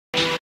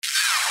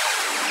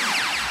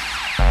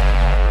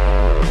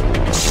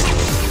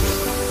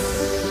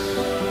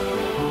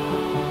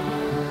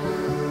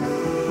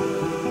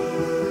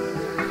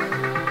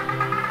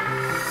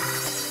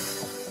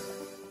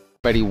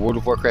Ready, World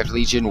of Warcraft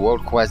Legion,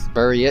 World Quest,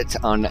 bury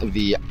it on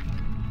the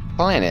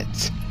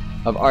planet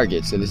of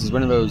Argus. So this is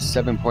one of those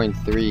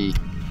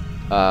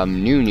 7.3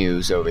 new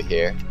news over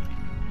here.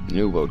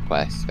 New World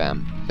Quest,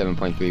 fam.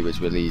 7.3 was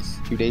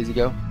released 2 days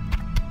ago.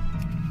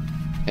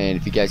 And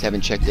if you guys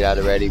haven't checked it out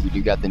already, we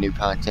do got the new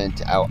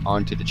content out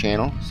onto the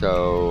channel.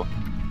 So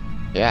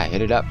yeah,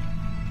 hit it up.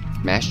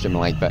 Smash them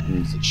like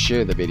buttons,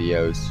 share the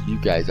videos. You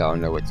guys all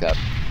know what's up.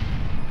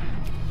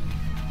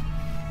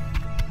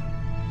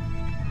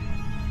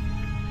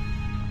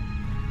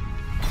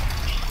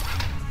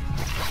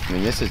 I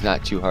mean, this is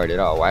not too hard at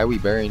all. Why are we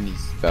burying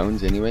these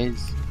bones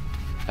anyways?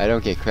 I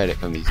don't get credit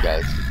from these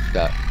guys.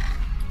 Stuff.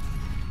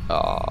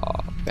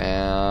 Aw,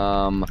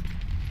 bam.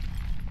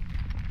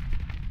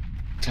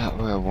 Not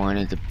where I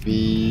wanted to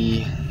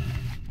be.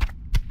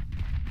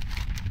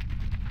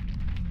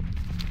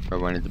 Where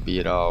I wanted to be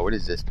at all. What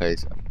is this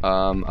place?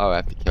 Oh, I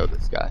have to kill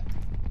this guy.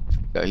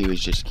 So he was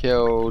just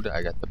killed.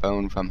 I got the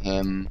bone from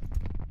him.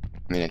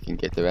 I mean, I can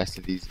get the rest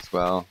of these as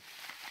well.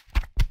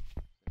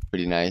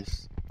 Pretty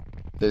nice.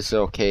 This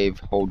little cave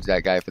holds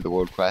that guy for the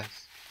world quest.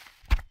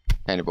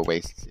 Kind of a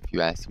waste, if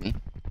you ask me.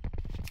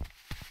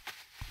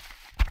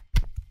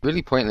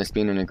 Really pointless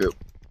being in a group.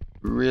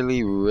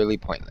 Really, really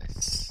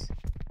pointless.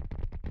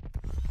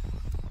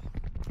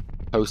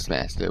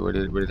 Postmaster, what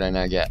did I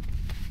not get?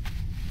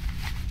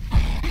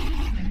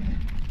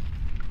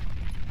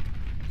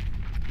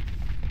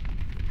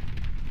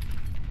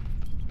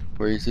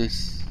 Where is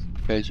this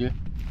treasure?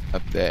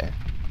 Up there.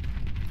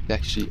 It's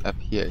actually up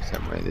here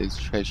somewhere. There's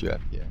treasure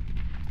up here.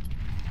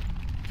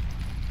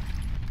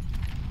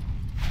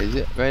 Is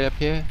it right up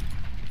here?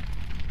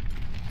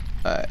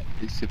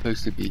 It's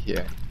supposed to be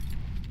here.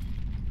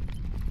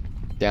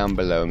 Down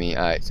below me.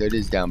 Alright, so it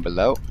is down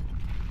below.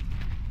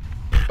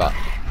 But,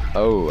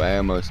 oh, I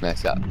almost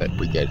messed up, but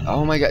we get.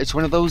 Oh my god, it's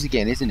one of those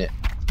again, isn't it?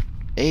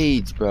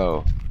 AIDS,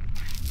 bro.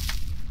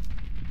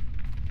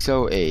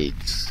 So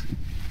AIDS.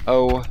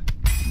 Oh,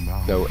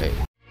 so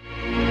AIDS.